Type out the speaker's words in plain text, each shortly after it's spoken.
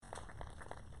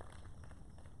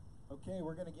Okay,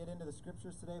 we're going to get into the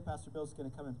scriptures today. Pastor Bill's going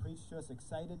to come and preach to us.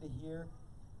 Excited to hear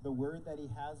the word that he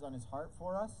has on his heart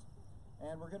for us.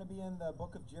 And we're going to be in the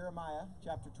book of Jeremiah,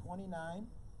 chapter 29,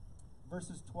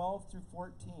 verses 12 through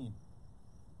 14.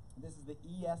 This is the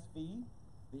ESV,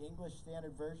 the English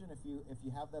Standard Version, if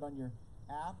you have that on your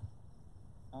app.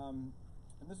 And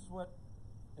this is what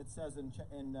it says in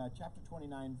chapter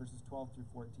 29, verses 12 through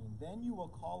 14. Then you will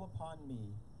call upon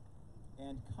me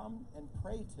and come and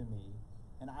pray to me,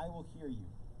 and I will hear you.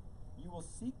 You will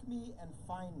seek me and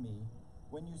find me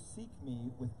when you seek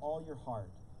me with all your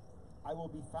heart. I will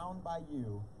be found by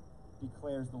you,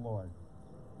 declares the Lord.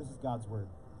 This is God's word.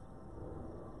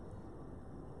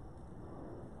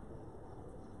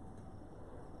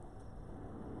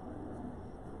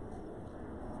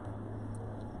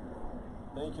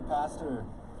 Thank you, Pastor.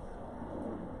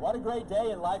 What a great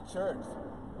day in Life Church.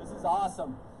 This is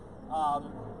awesome.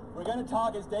 We're going to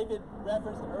talk, as David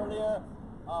referenced earlier,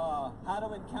 how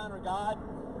to encounter God.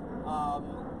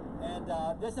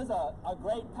 This is a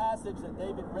great passage that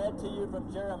David read to you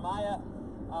from Jeremiah.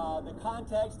 The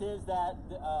context is that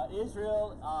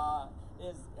Israel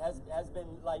has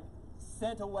been like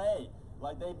sent away.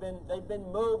 Like they've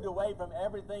been moved away from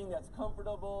everything that's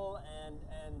comfortable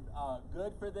and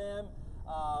good for them.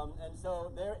 And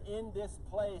so they're in this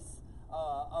place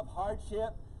of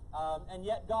hardship. And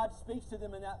yet God speaks to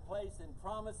them in that place and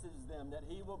promises them that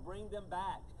He will bring them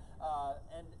back.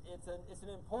 And it's an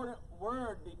important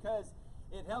word because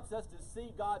it helps us to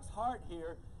see God's heart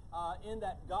here in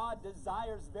that God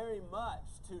desires very much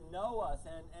to know us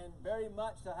and very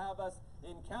much to have us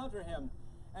encounter Him.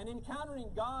 And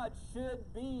encountering God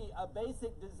should be a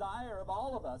basic desire of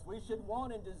all of us. We should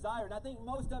want and desire, and I think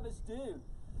most of us do,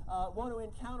 want to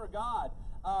encounter God.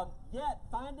 Yet,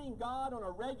 finding God on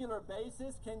a regular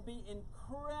basis can be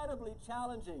incredibly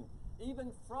challenging,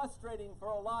 even frustrating for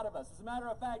a lot of us. As a matter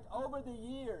of fact, over the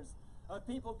years of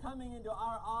people coming into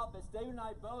our office, David and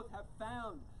I both have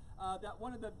found that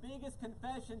one of the biggest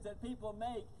confessions that people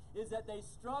make is that they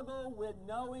struggle with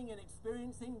knowing and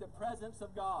experiencing the presence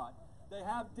of God. They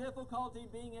have difficulty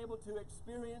being able to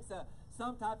experience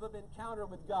some type of encounter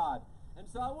with God. And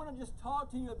so I want to just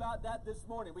talk to you about that this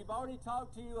morning. We've already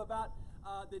talked to you about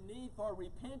the need for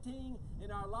repenting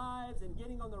in our lives and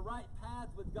getting on the right path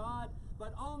with God.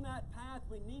 But on that path,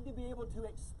 we need to be able to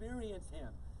experience Him.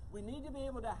 We need to be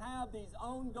able to have these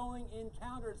ongoing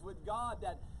encounters with God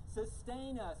that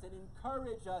sustain us and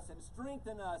encourage us and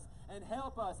strengthen us and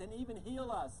help us and even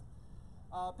heal us.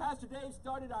 Pastor Dave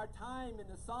started our time in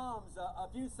the Psalms a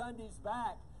few Sundays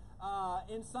back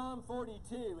in Psalm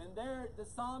 42. And there the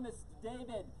psalmist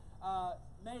David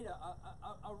made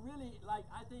a really, like,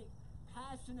 I think,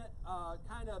 passionate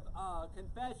kind of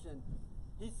confession.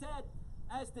 He said,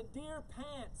 "As the deer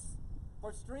pants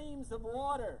for streams of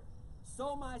water,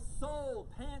 so my soul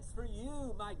pants for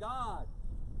you, my God."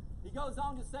 He goes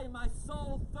on to say, "My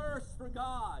soul thirsts for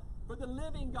God, for the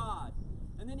living God."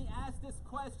 And then he asks this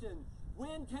question,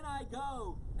 "When can I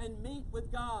go and meet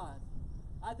with God?"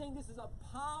 I think this is a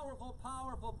powerful,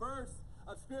 powerful verse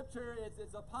of Scripture.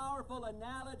 It's a powerful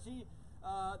analogy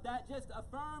that just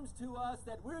affirms to us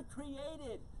that we're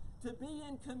created to be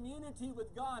in community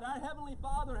with God. Our Heavenly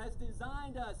Father has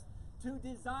designed us to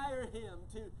desire Him,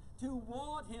 to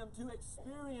want Him, to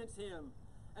experience Him.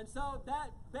 And so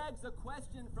that begs a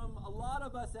question from a lot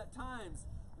of us at times.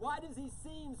 Why does He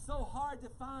seem so hard to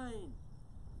find?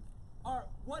 Or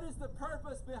what is the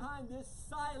purpose behind this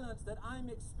silence that I'm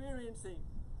experiencing?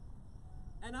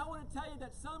 And I want to tell you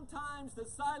that sometimes the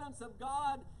silence of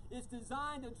God is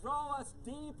designed to draw us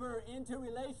deeper into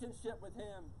relationship with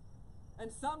Him.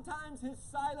 And sometimes His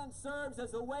silence serves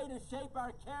as a way to shape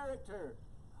our character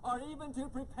or even to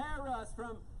prepare us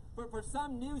for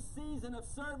some new season of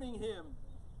serving Him.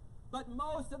 But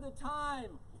most of the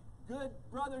time, good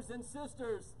brothers and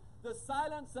sisters, the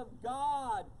silence of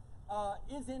God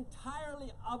is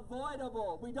entirely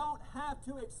avoidable. We don't have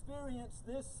to experience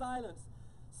this silence.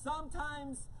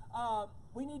 Sometimes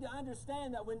we need to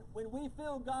understand that when we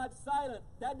feel God silent,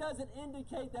 that doesn't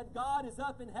indicate that God is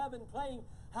up in heaven playing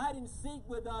hide and seek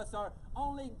with us or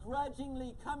only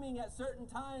grudgingly coming at certain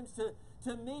times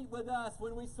to meet with us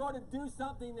when we sort of do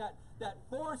something that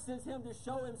forces Him to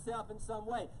show Himself in some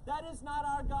way. That is not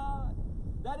our God.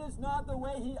 That is not the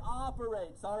way He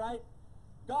operates, all right?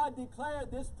 God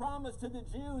declared this promise to the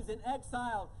Jews in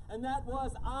exile, and that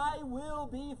was, "I will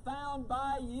be found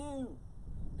by you."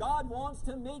 God wants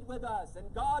to meet with us,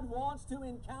 and God wants to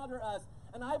encounter us.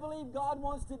 And I believe God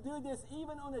wants to do this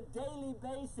even on a daily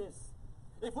basis.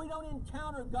 If we don't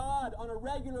encounter God on a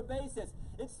regular basis,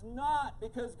 it's not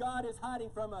because God is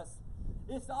hiding from us.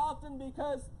 It's often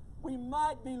because we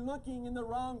might be looking in the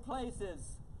wrong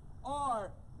places,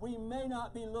 or we may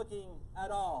not be looking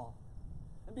at all.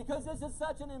 And because this is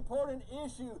such an important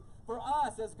issue for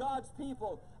us as God's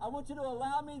people, I want you to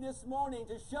allow me this morning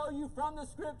to show you from the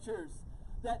Scriptures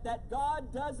that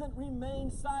God doesn't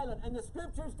remain silent, and the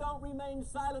Scriptures don't remain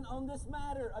silent on this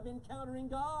matter of encountering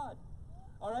God.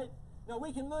 All right? Now,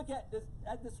 we can look at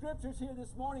the Scriptures here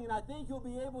this morning, and I think you'll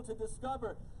be able to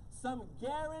discover some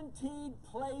guaranteed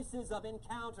places of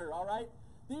encounter, all right?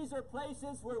 These are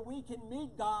places where we can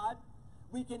meet God,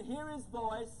 we can hear His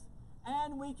voice,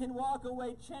 and we can walk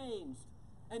away changed.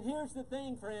 And here's the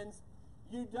thing, friends.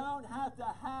 You don't have to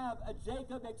have a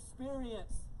Jacob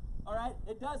experience, all right?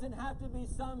 It doesn't have to be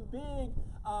some big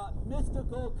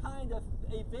mystical kind of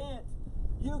event.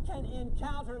 You can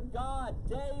encounter God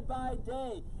day by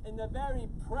day in the very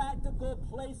practical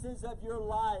places of your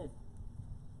life.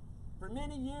 For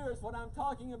many years, what I'm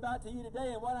talking about to you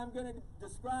today and what I'm going to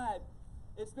describe,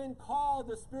 it's been called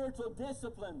the spiritual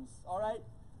disciplines, all right?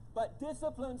 But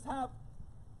disciplines have...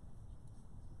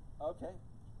 Okay.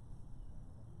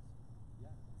 Yeah,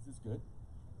 is this good?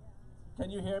 Can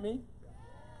you hear me?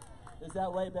 Is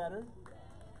that way better?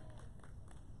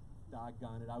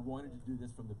 Doggone it, I wanted to do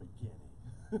this from the beginning.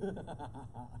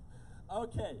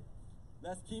 Okay,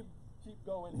 let's keep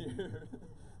going here.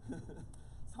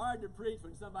 It's hard to preach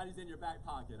when somebody's in your back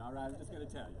pocket, all right? I'm just going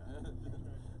to tell you.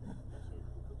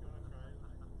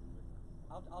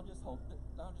 I'll just go with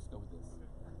this.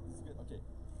 This is good. Okay.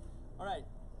 All right.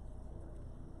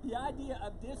 The idea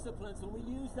of disciplines, when we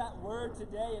use that word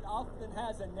today, it often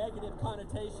has a negative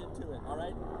connotation to it, all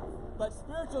right? But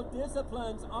spiritual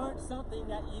disciplines aren't something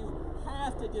that you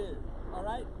have to do, all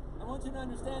right? I want you to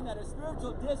understand that a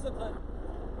spiritual discipline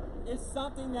is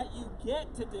something that you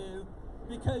get to do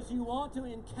because you want to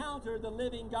encounter the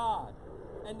living God.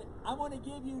 And I want to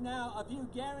give you now a few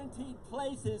guaranteed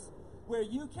places where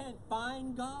you can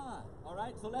find God, all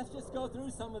right? So let's just go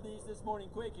through some of these this morning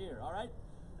quick here, all right?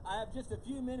 I have just a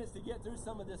few minutes to get through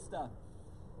some of this stuff.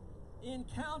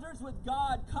 Encounters with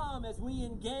God come as we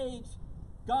engage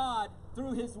God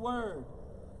through His Word.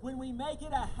 When we make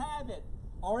it a habit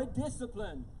or a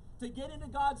discipline to get into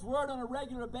God's Word on a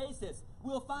regular basis,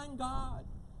 we'll find God.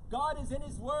 God is in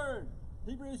His Word.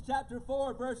 Hebrews chapter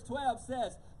 4, verse 12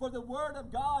 says, "For the Word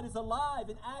of God is alive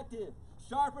and active,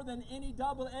 sharper than any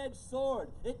double-edged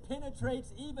sword. It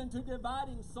penetrates even to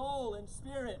dividing soul and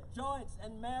spirit, joints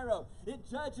and marrow. It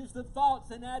judges the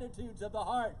thoughts and attitudes of the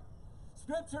heart."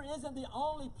 Scripture isn't the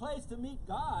only place to meet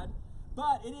God,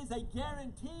 but it is a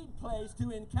guaranteed place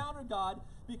to encounter God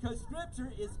because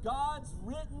Scripture is God's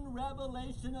written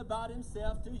revelation about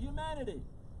Himself to humanity.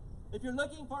 If you're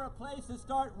looking for a place to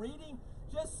start reading,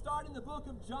 just start in the book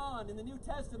of John in the New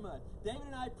Testament. David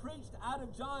and I preached out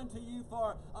of John to you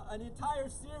for an entire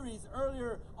series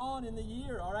earlier on in the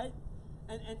year, all right?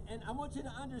 And I want you to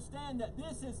understand that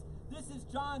this is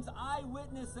John's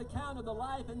eyewitness account of the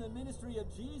life and the ministry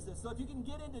of Jesus. So if you can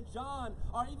get into John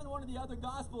or even one of the other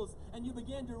Gospels and you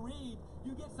begin to read,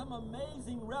 you get some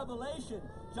amazing revelation.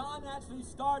 John actually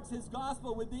starts his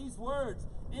Gospel with these words: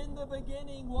 "In the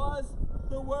beginning was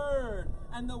the Word,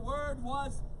 and the Word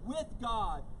was with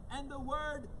God, and the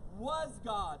Word was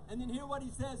God." And then hear what he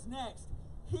says next: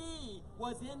 "He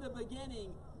was in the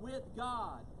beginning with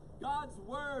God." God's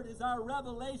Word is our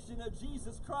revelation of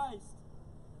Jesus Christ.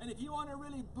 And if you want to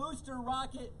really booster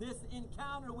rocket this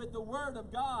encounter with the Word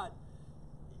of God,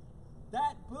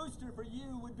 that booster for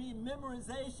you would be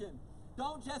memorization.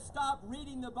 Don't just stop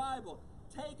reading the Bible.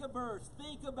 Take a verse,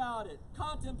 think about it,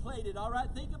 contemplate it, all right?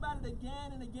 Think about it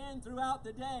again and again throughout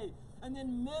the day. And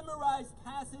then memorize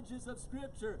passages of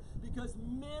Scripture, because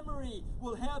memory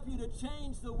will help you to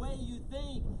change the way you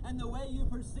think and the way you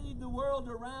perceive the world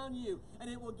around you. And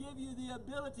it will give you the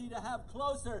ability to have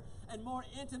closer and more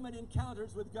intimate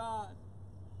encounters with God.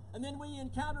 And then we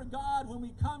encounter God when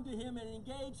we come to Him and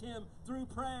engage Him through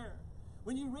prayer.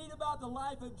 When you read about the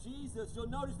life of Jesus, you'll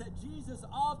notice that Jesus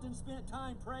often spent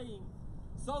time praying.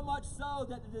 So much so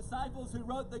that the disciples who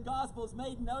wrote the Gospels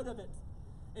made note of it.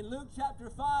 In Luke chapter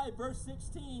 5, verse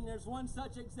 16, there's one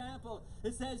such example.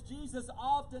 It says, Jesus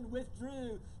often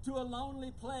withdrew to a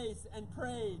lonely place and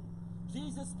prayed.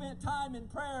 Jesus spent time in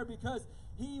prayer because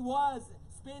He was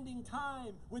spending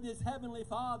time with His Heavenly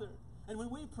Father. And when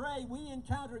we pray, we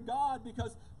encounter God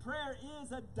because prayer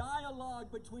is a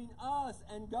dialogue between us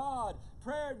and God.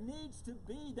 Prayer needs to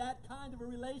be that kind of a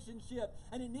relationship,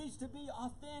 and it needs to be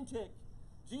authentic.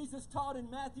 Jesus taught in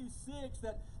Matthew 6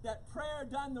 that prayer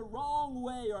done the wrong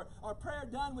way or prayer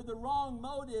done with the wrong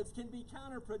motives can be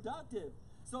counterproductive.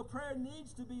 So prayer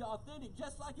needs to be authentic,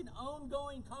 just like an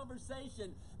ongoing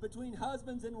conversation between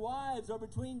husbands and wives or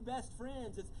between best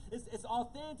friends. It's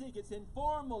authentic, it's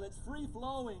informal, it's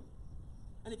free-flowing.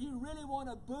 And if you really want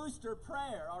to booster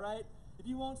prayer, all right, if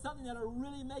you want something that'll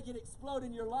really make it explode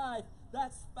in your life,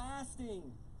 that's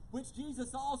fasting, which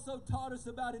Jesus also taught us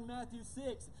about in Matthew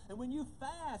 6. And when you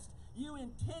fast, you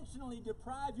intentionally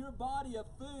deprive your body of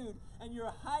food, and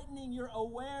you're heightening your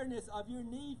awareness of your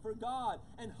need for God.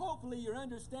 And hopefully you're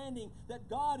understanding that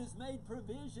God has made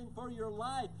provision for your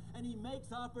life, and He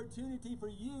makes opportunity for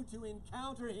you to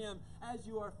encounter Him as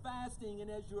you are fasting and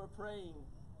as you are praying.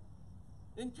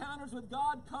 Encounters with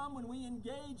God come when we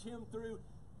engage Him through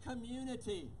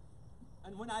community.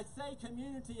 And when I say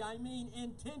community, I mean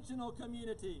intentional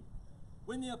community.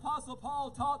 When the Apostle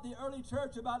Paul taught the early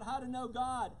church about how to know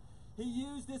God, he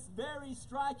used this very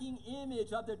striking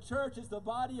image of the church as the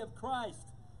body of Christ.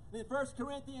 In 1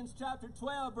 Corinthians chapter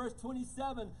 12, verse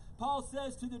 27, Paul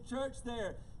says to the church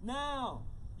there, "Now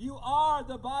you are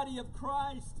the body of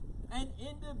Christ and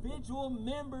individual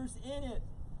members in it."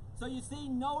 So you see,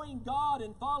 knowing God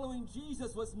and following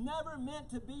Jesus was never meant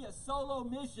to be a solo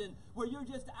mission where you're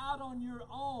just out on your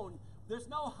own. There's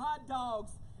no hot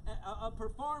dogs a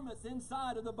performance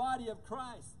inside of the body of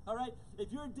Christ. All right?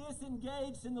 If you're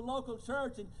disengaged in the local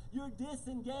church and you're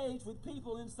disengaged with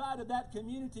people inside of that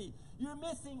community, you're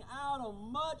missing out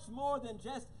on much more than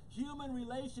just human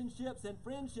relationships and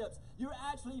friendships. You're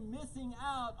actually missing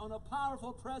out on a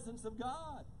powerful presence of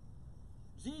God.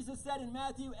 Jesus said in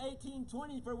Matthew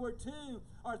 18:20, "For where two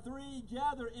or three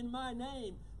gather in my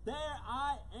name, there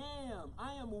I am.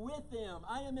 I am with them.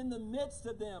 I am in the midst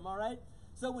of them," all right?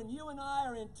 So when you and I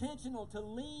are intentional to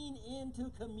lean into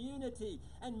community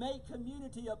and make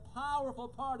community a powerful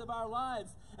part of our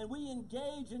lives, and we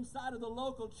engage inside of the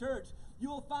local church,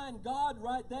 you'll find God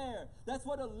right there. That's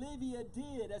what Olivia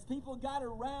did. As people got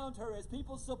around her, as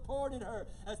people supported her,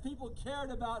 as people cared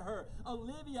about her,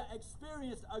 Olivia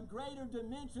experienced a greater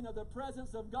dimension of the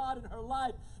presence of God in her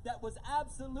life that was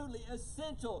absolutely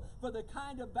essential for the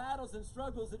kind of battles and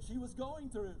struggles that she was going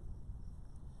through.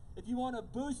 If you want to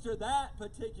booster that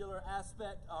particular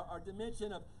aspect or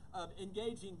dimension of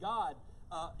engaging God,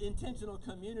 intentional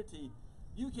community,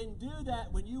 you can do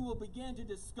that when you will begin to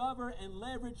discover and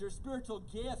leverage your spiritual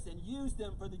gifts and use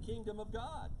them for the kingdom of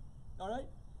God. All right?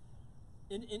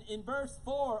 In verse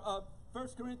 4 of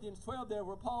 1 Corinthians 12 there,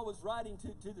 where Paul was writing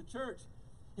to the church,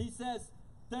 he says,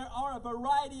 "There are a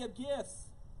variety of gifts,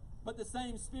 but the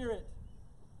same Spirit.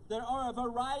 There are a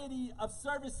variety of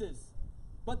services,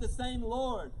 but the same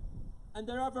Lord. And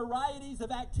there are varieties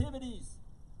of activities,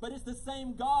 but it's the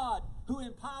same God who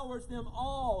empowers them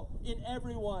all in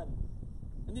everyone."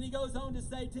 And then he goes on to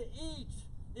say, "To each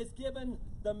is given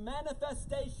the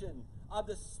manifestation of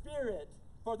the Spirit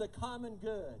for the common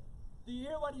good." Do you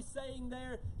hear what he's saying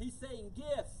there? He's saying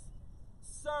gifts,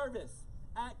 service,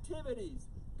 activities.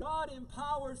 God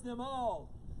empowers them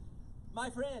all. My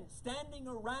friend, standing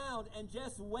around and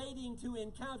just waiting to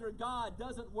encounter God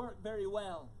doesn't work very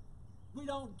well. We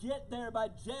don't get there by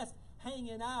just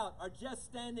hanging out or just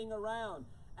standing around.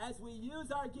 As we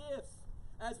use our gifts,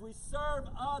 as we serve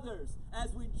others,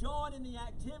 as we join in the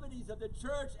activities of the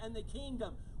church and the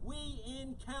kingdom, we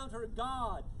encounter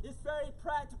God. It's very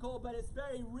practical, but it's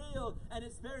very real and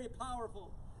it's very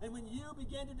powerful. And when you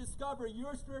begin to discover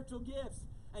your spiritual gifts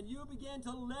and you begin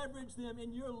to leverage them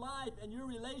in your life and your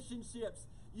relationships,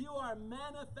 you are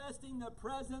manifesting the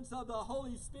presence of the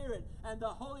Holy Spirit, and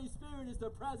the Holy Spirit is the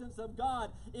presence of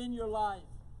God in your life.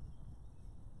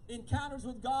 Encounters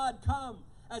with God come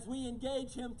as we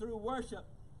engage Him through worship.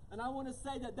 And I want to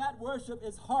say that worship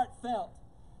is heartfelt.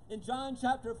 In John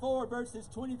chapter 4, verses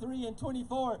 23 and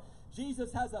 24,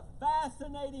 Jesus has a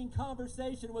fascinating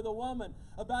conversation with a woman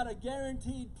about a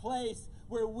guaranteed place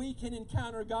where we can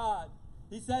encounter God.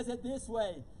 He says it this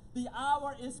way, "The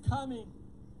hour is coming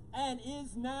and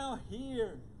is now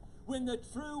here when the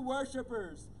true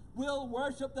worshipers will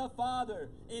worship the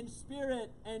Father in spirit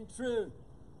and truth."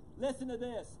 Listen to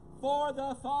this. "For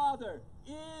the Father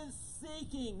is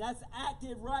seeking," that's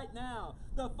active right now.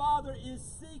 The Father is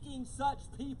seeking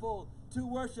such people to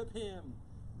worship Him.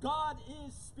 God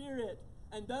is spirit,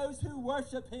 and those who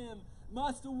worship Him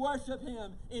must worship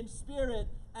Him in spirit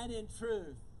and in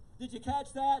truth. Did you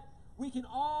catch that? We can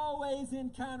always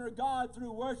encounter God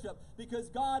through worship because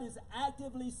God is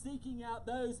actively seeking out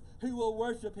those who will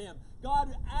worship Him.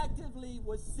 God actively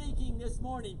was seeking this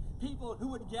morning people who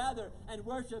would gather and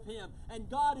worship Him. And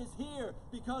God is here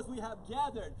because we have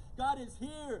gathered. God is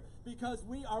here because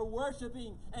we are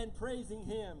worshiping and praising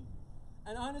Him.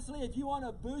 And honestly, if you want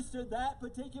to booster that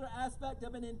particular aspect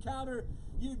of an encounter,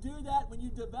 you do that when you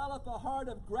develop a heart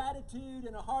of gratitude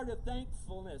and a heart of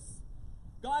thankfulness.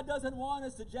 God doesn't want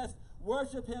us to just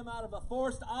worship Him out of a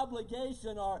forced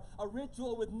obligation or a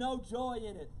ritual with no joy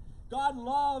in it. God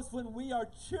loves when we are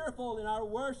cheerful in our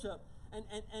worship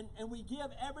and we give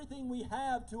everything we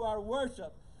have to our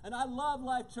worship. And I love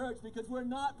Life Church because we're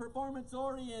not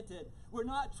performance-oriented. We're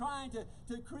not trying to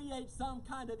create some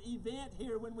kind of event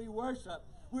here when we worship.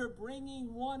 We're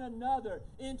bringing one another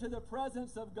into the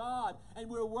presence of God, and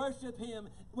we're worshiping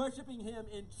Him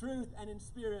in truth and in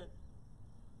spirit.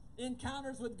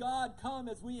 Encounters with God come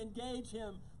as we engage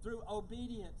Him through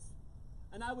obedience.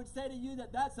 And I would say to you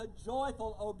that that's a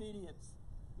joyful obedience.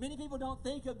 Many people don't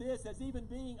think of this as even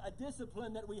being a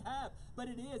discipline that we have, but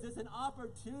it is. It's an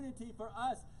opportunity for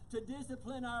us to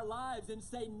discipline our lives and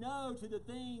say no to the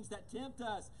things that tempt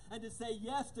us and to say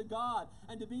yes to God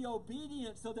and to be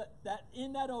obedient so that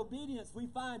in that obedience we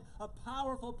find a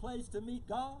powerful place to meet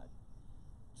God.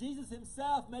 Jesus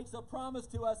Himself makes a promise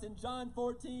to us in John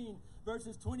 14,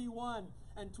 verses 21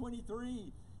 and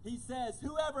 23. He says,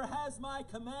 "Whoever has my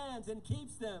commands and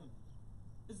keeps them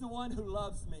is the one who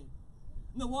loves me.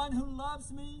 And the one who loves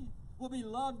me will be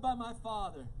loved by my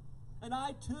Father. And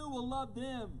I too will love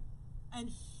them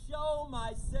and show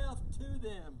myself to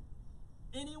them.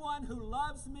 Anyone who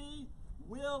loves me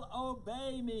will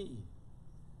obey me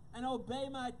and obey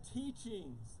my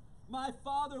teachings. My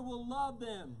Father will love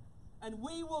them, and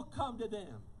we will come to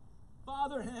them.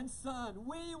 Father and Son,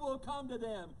 we will come to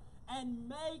them and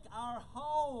make our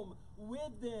home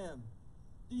with them."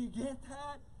 Do you get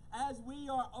that? As we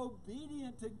are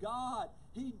obedient to God,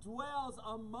 He dwells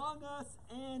among us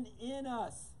and in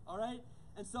us. All right?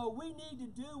 And so we need to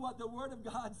do what the Word of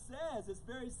God says. It's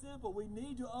very simple. We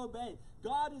need to obey.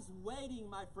 God is waiting,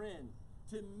 my friend,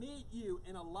 to meet you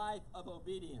in a life of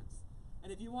obedience.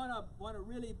 And if you want to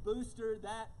really booster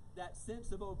that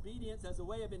sense of obedience as a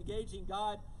way of engaging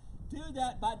God, do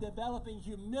that by developing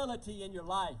humility in your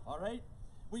life. All right?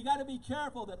 We got to be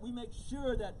careful that we make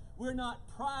sure that we're not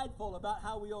prideful about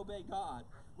how we obey God.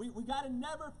 We got to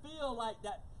never feel like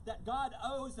that God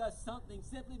owes us something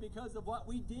simply because of what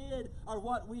we did or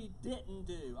what we didn't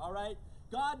do, all right?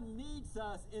 God meets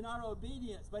us in our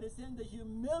obedience, but it's in the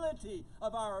humility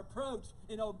of our approach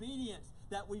in obedience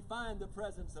that we find the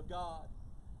presence of God.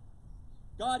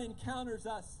 God encounters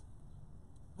us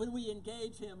when we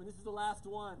engage Him, and this is the last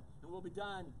one, and we'll be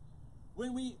done.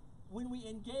 When we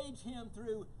engage Him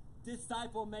through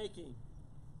disciple making.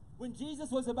 When Jesus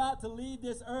was about to leave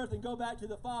this earth and go back to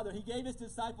the Father, He gave His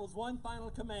disciples one final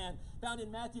command found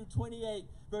in Matthew 28,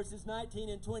 verses 19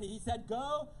 and 20. He said,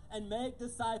 "Go and make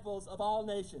disciples of all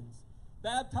nations,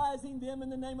 baptizing them in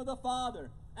the name of the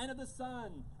Father and of the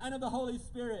Son and of the Holy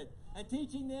Spirit, and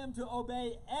teaching them to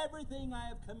obey everything I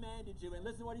have commanded you." And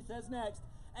listen to what He says next.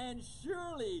 "And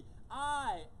surely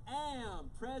I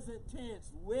am," present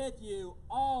tense, "with you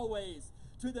always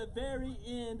to the very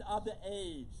end of the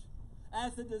age."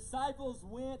 As the disciples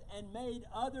went and made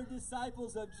other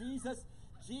disciples of Jesus,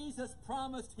 Jesus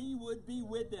promised He would be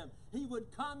with them. He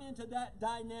would come into that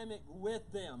dynamic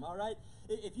with them, all right?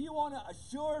 If you want a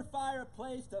surefire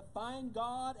place to find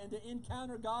God and to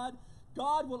encounter God,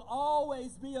 God will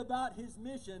always be about His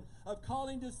mission of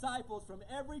calling disciples from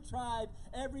every tribe,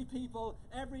 every people,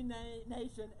 every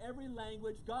nation, every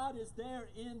language. God is there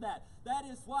in that. That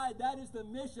is why that is the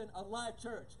mission of Life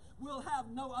Church. We'll have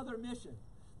no other mission.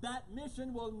 That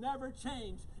mission will never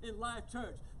change in Life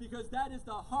Church because that is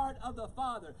the heart of the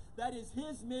Father. That is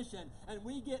His mission. And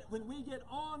when we get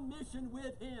on mission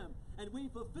with Him and we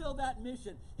fulfill that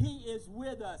mission, He is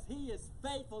with us. He is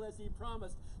faithful as He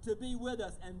promised to be with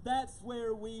us. And that's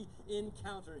where we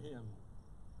encounter Him.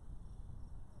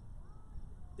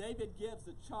 David gives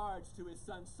a charge to his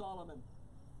son Solomon.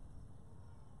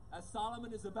 As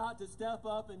Solomon is about to step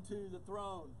up into the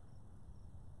throne,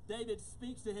 David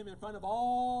speaks to him in front of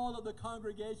all of the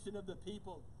congregation of the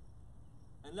people.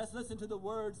 And let's listen to the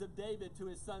words of David to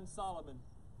his son Solomon.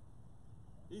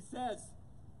 He says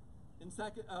in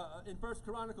 1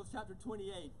 Chronicles chapter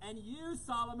 28, "And you,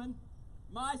 Solomon,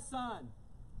 my son,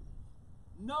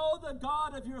 know the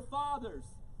God of your fathers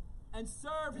and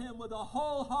serve Him with a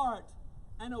whole heart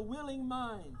and a willing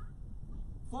mind.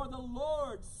 For the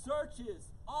Lord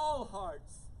searches all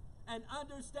hearts and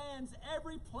understands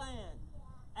every plan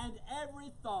and every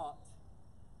thought."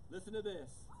 Listen to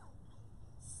this.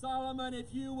 "Solomon,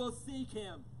 if you will seek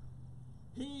Him,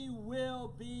 He will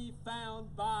be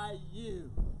found by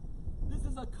you." This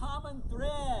is a common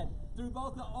thread through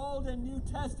both the Old and New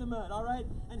Testament, all right?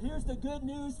 And here's the good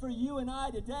news for you and I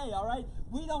today, all right?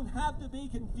 We don't have to be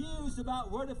confused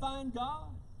about where to find God.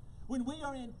 when we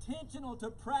are intentional to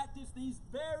practice these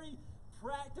very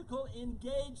practical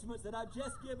engagements that I've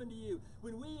just given to you,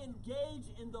 when we engage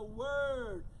in the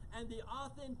Word and the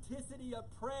authenticity of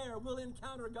prayer, we'll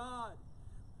encounter God.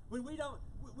 When we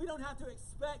don't have to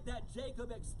expect that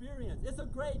Jacob experience. It's a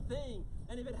great thing.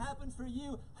 And if it happens for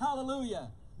you, hallelujah.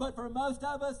 But for most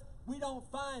of us, we don't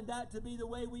find that to be the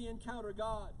way we encounter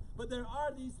God. But there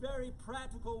are these very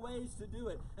practical ways to do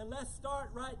it. And let's start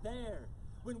right there.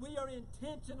 When we are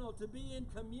intentional to be in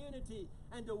community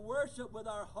and to worship with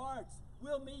our hearts,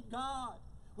 we'll meet God.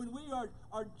 When we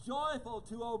are joyful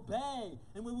to obey,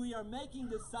 and when we are making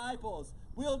disciples,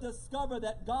 we'll discover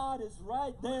that God is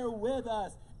right there with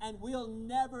us, and we'll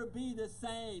never be the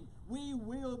same. We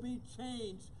will be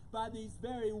changed by these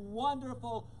very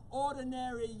wonderful,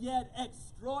 ordinary yet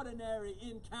extraordinary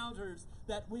encounters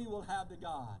that we will have to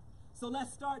God. So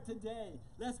let's start today.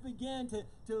 Let's begin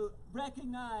to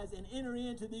recognize and enter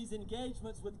into these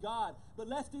engagements with God. But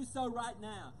let's do so right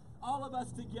now. All of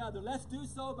us together. Let's do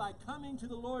so by coming to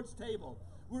the Lord's table.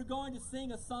 We're going to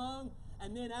sing a song,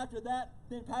 and then after that,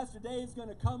 then Pastor Dave's going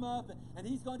to come up, and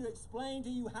he's going to explain to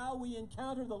you how we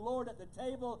encounter the Lord at the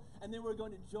table, and then we're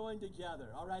going to join together.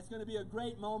 All right, it's going to be a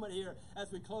great moment here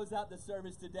as we close out the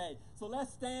service today. So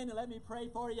let's stand and let me pray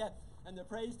for you, and the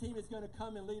praise team is going to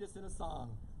come and lead us in a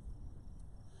song.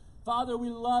 Father, we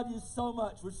love you so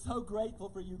much. We're so grateful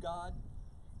for you, God.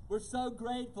 We're so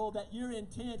grateful that your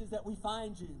intent is that we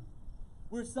find you.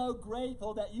 We're so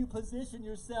grateful that you position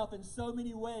yourself in so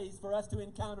many ways for us to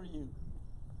encounter you.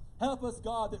 Help us,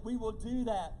 God, that we will do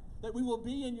that we will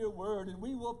be in your word, and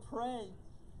we will pray.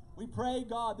 We pray,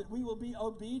 God, that we will be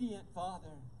obedient,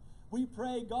 Father. We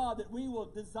pray, God, that we will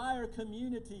desire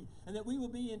community and that we will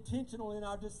be intentional in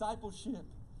our discipleship.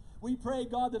 We pray,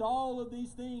 God, that all of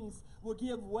these things will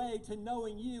give way to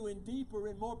knowing you in deeper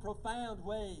and more profound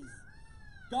ways.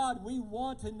 God, we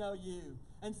want to know you.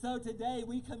 And so today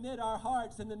we commit our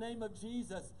hearts in the name of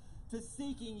Jesus to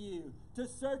seeking you, to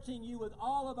searching you with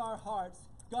all of our hearts,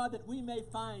 God, that we may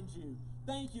find you.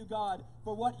 Thank you, God,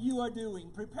 for what you are doing.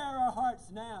 Prepare our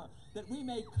hearts now that we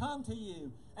may come to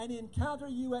you and encounter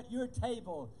you at your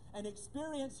table and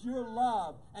experience your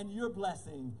love and your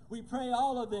blessing. We pray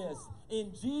all of this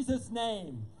in Jesus'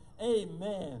 name.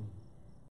 Amen.